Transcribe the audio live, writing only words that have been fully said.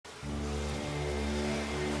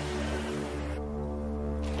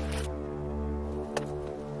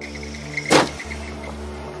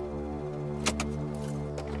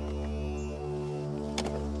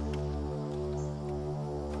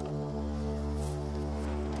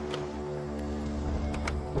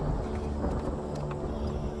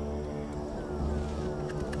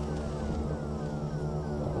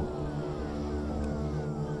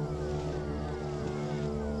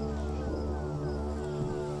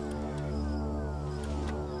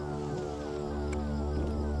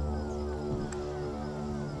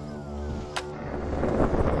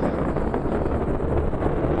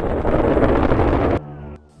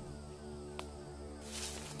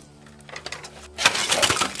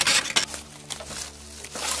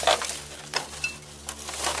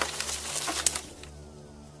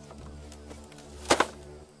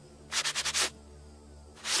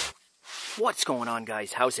What's going on,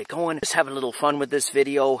 guys? How's it going? Just having a little fun with this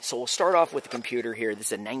video. So we'll start off with the computer here. This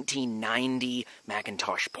is a 1990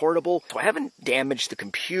 Macintosh portable. So I haven't damaged the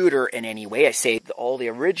computer in any way. I saved all the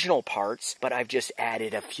original parts, but I've just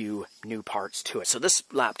added a few new parts to it. So this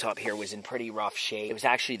laptop here was in pretty rough shape. It was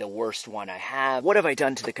actually the worst one I have. What have I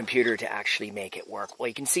done to the computer to actually make it work? Well,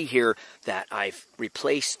 you can see here that I've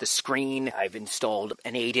replaced the screen. I've installed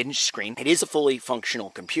an 8-inch screen. It is a fully functional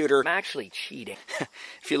computer. I'm actually cheating.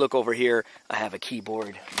 If you look over here, I have a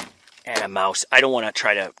keyboard and a mouse. I don't want to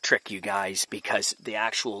try to trick you guys because the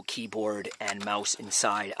actual keyboard and mouse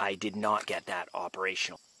inside, I did not get that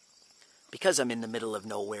operational. Because I'm in the middle of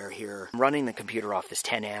nowhere here, I'm running the computer off this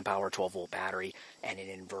 10 amp hour 12 volt battery and an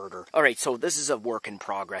inverter. Alright, so this is a work in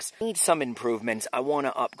progress. Need some improvements. I want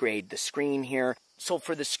to upgrade the screen here. So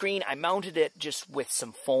for the screen, I mounted it just with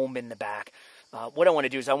some foam in the back. What I want to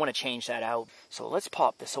do is I want to change that out. So let's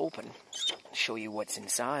pop this open and show you what's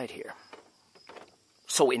inside here.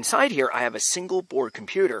 So inside here, I have a single board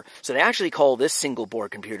computer. So they actually call this single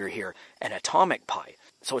board computer here an Atomic Pi.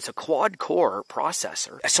 So it's a quad core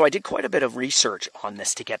processor. So I did quite a bit of research on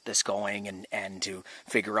this to get this going and to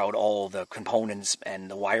figure out all the components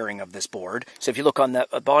and the wiring of this board. So if you look on the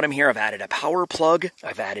bottom here, I've added a power plug,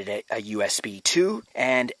 I've added a USB 2,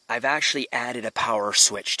 and I've actually added a power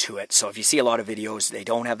switch to it. So if you see a lot of videos, they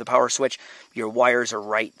don't have the power switch, your wires are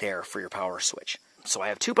right there for your power switch. So I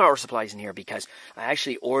have two power supplies in here because I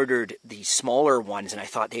actually ordered the smaller ones and I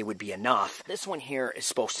thought they would be enough. This one here is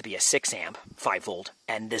supposed to be a 6 amp, 5 volt,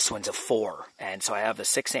 and this one's a 4. And so I have the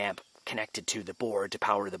 6 amp connected to the board to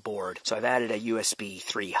power the board. So I've added a USB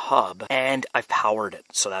 3 hub and I've powered it.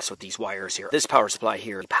 So that's what these wires here. This power supply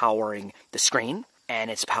here is powering the screen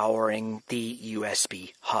and it's powering the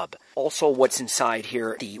USB hub. Also what's inside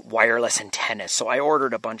here, the wireless antennas. So I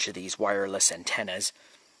ordered a bunch of these wireless antennas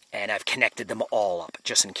and I've connected them all up,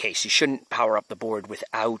 just in case. You shouldn't power up the board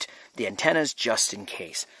without the antennas, just in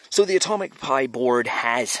case. So the Atomic Pi board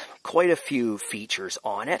has quite a few features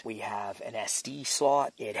on it. We have an SD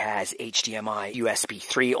slot. It has HDMI, USB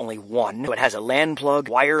 3, only one. So it has a LAN plug,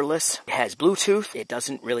 wireless. It has Bluetooth. It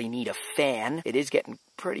doesn't really need a fan. It is getting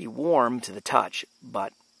pretty warm to the touch,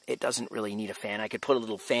 but it doesn't really need a fan. I could put a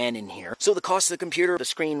little fan in here. So the cost of the computer, the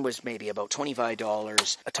screen was maybe about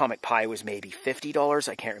 $25. Atomic Pi was maybe $50.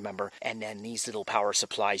 I can't remember. And then these little power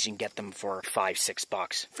supplies, you can get them for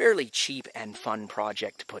 $5-6. Fairly cheap and fun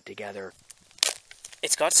project to put together.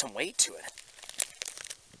 It's got some weight to it.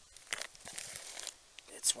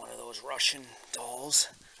 It's one of those Russian dolls.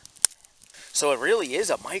 So it really is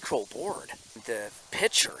a micro board. The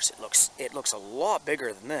pictures, it looks a lot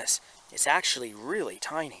bigger than this. It's actually really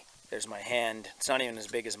tiny. There's my hand. It's not even as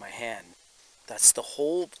big as my hand. That's the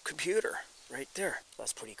whole computer right there.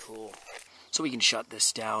 That's pretty cool. So we can shut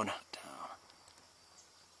this down.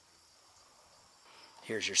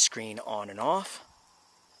 Here's your screen on and off.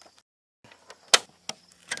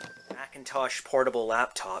 Macintosh portable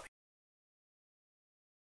laptop.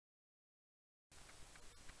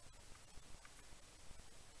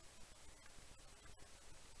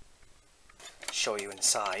 Show you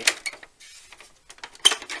inside.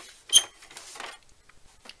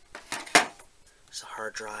 There's a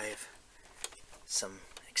hard drive, some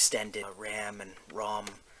extended RAM and ROM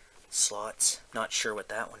slots. Not sure what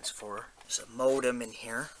that one's for. There's a modem in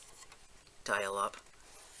here, dial up.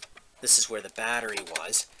 This is where the battery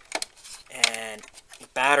was, and the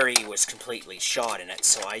battery was completely shot in it,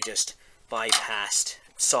 so I just bypassed,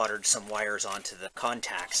 soldered some wires onto the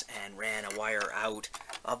contacts and ran a wire out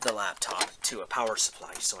of the laptop to a power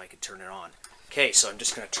supply so I could turn it on. Okay, so I'm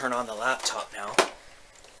just going to turn on the laptop now.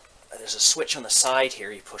 There's a switch on the side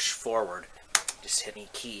here. You push forward, just hit any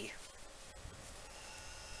key.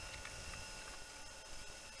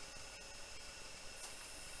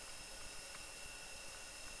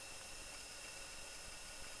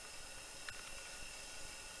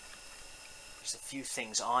 There's a few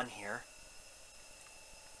things on here.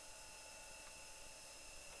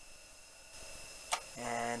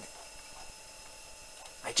 And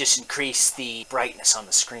I just increased the brightness on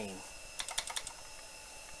the screen.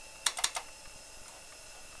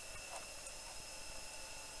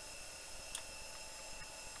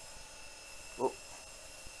 Whoa.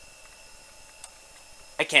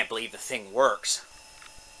 I can't believe the thing works.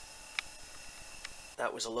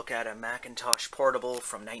 That was a look at a Macintosh portable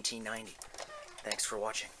from 1990. Thanks for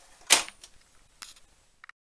watching.